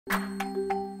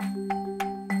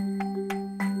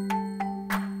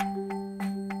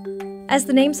As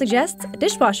the name suggests, a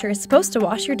dishwasher is supposed to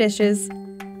wash your dishes.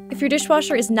 If your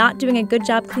dishwasher is not doing a good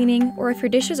job cleaning, or if your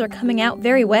dishes are coming out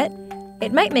very wet,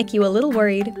 it might make you a little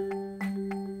worried.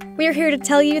 We are here to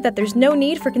tell you that there's no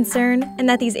need for concern and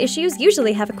that these issues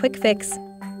usually have a quick fix.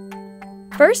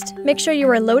 First, make sure you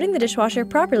are loading the dishwasher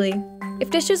properly.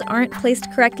 If dishes aren't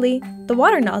placed correctly, the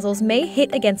water nozzles may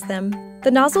hit against them.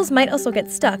 The nozzles might also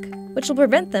get stuck, which will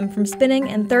prevent them from spinning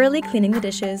and thoroughly cleaning the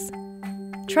dishes.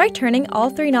 Try turning all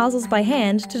 3 nozzles by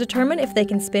hand to determine if they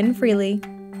can spin freely.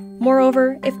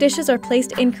 Moreover, if dishes are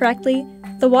placed incorrectly,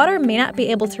 the water may not be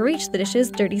able to reach the dish's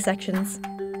dirty sections.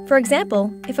 For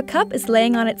example, if a cup is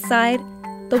laying on its side,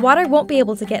 the water won't be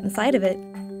able to get inside of it.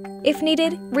 If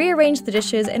needed, rearrange the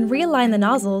dishes and realign the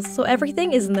nozzles so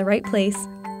everything is in the right place.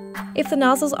 If the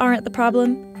nozzles aren't the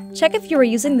problem, check if you are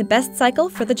using the best cycle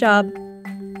for the job.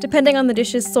 Depending on the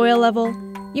dish's soil level,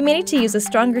 you may need to use a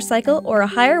stronger cycle or a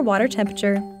higher water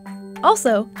temperature.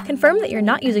 Also, confirm that you're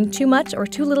not using too much or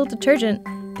too little detergent,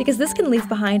 because this can leave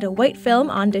behind a white film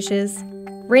on dishes.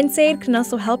 Rinse aid can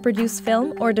also help reduce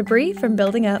film or debris from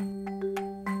building up.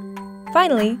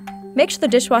 Finally, make sure the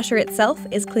dishwasher itself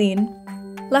is clean.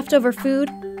 Leftover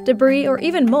food, debris, or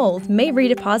even mold may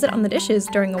redeposit on the dishes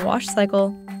during a wash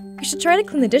cycle. You should try to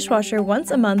clean the dishwasher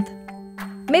once a month.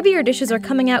 Maybe your dishes are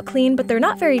coming out clean, but they're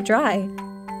not very dry.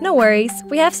 No worries,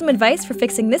 we have some advice for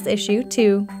fixing this issue,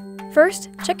 too. First,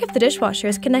 check if the dishwasher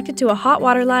is connected to a hot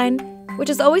water line, which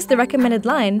is always the recommended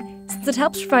line since it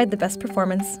helps provide the best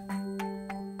performance.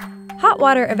 Hot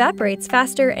water evaporates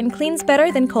faster and cleans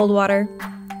better than cold water.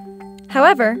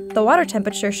 However, the water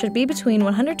temperature should be between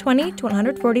 120 to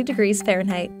 140 degrees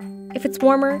Fahrenheit. If it's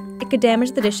warmer, it could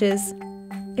damage the dishes.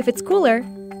 If it's cooler,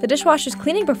 the dishwasher's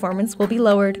cleaning performance will be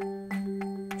lowered.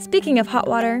 Speaking of hot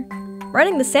water,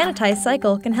 running the sanitized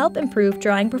cycle can help improve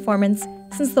drying performance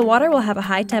since the water will have a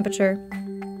high temperature.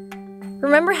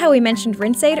 Remember how we mentioned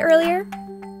rinse aid earlier?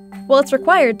 Well, it's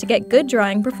required to get good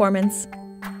drying performance.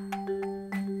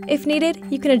 If needed,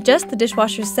 you can adjust the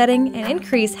dishwasher's setting and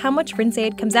increase how much rinse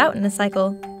aid comes out in a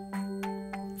cycle.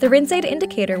 The rinse aid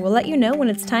indicator will let you know when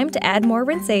it's time to add more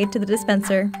rinse aid to the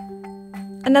dispenser.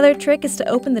 Another trick is to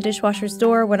open the dishwasher's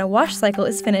door when a wash cycle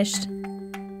is finished.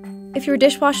 If your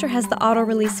dishwasher has the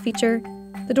auto-release feature,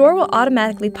 the door will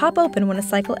automatically pop open when a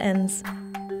cycle ends.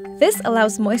 This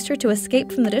allows moisture to escape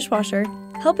from the dishwasher,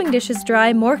 helping dishes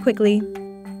dry more quickly.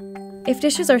 If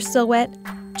dishes are still wet,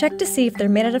 check to see if they're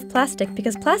made out of plastic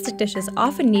because plastic dishes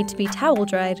often need to be towel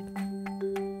dried.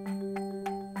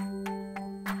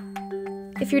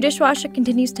 If your dishwasher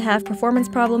continues to have performance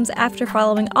problems after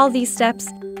following all these steps,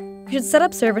 you should set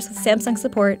up service with Samsung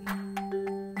support.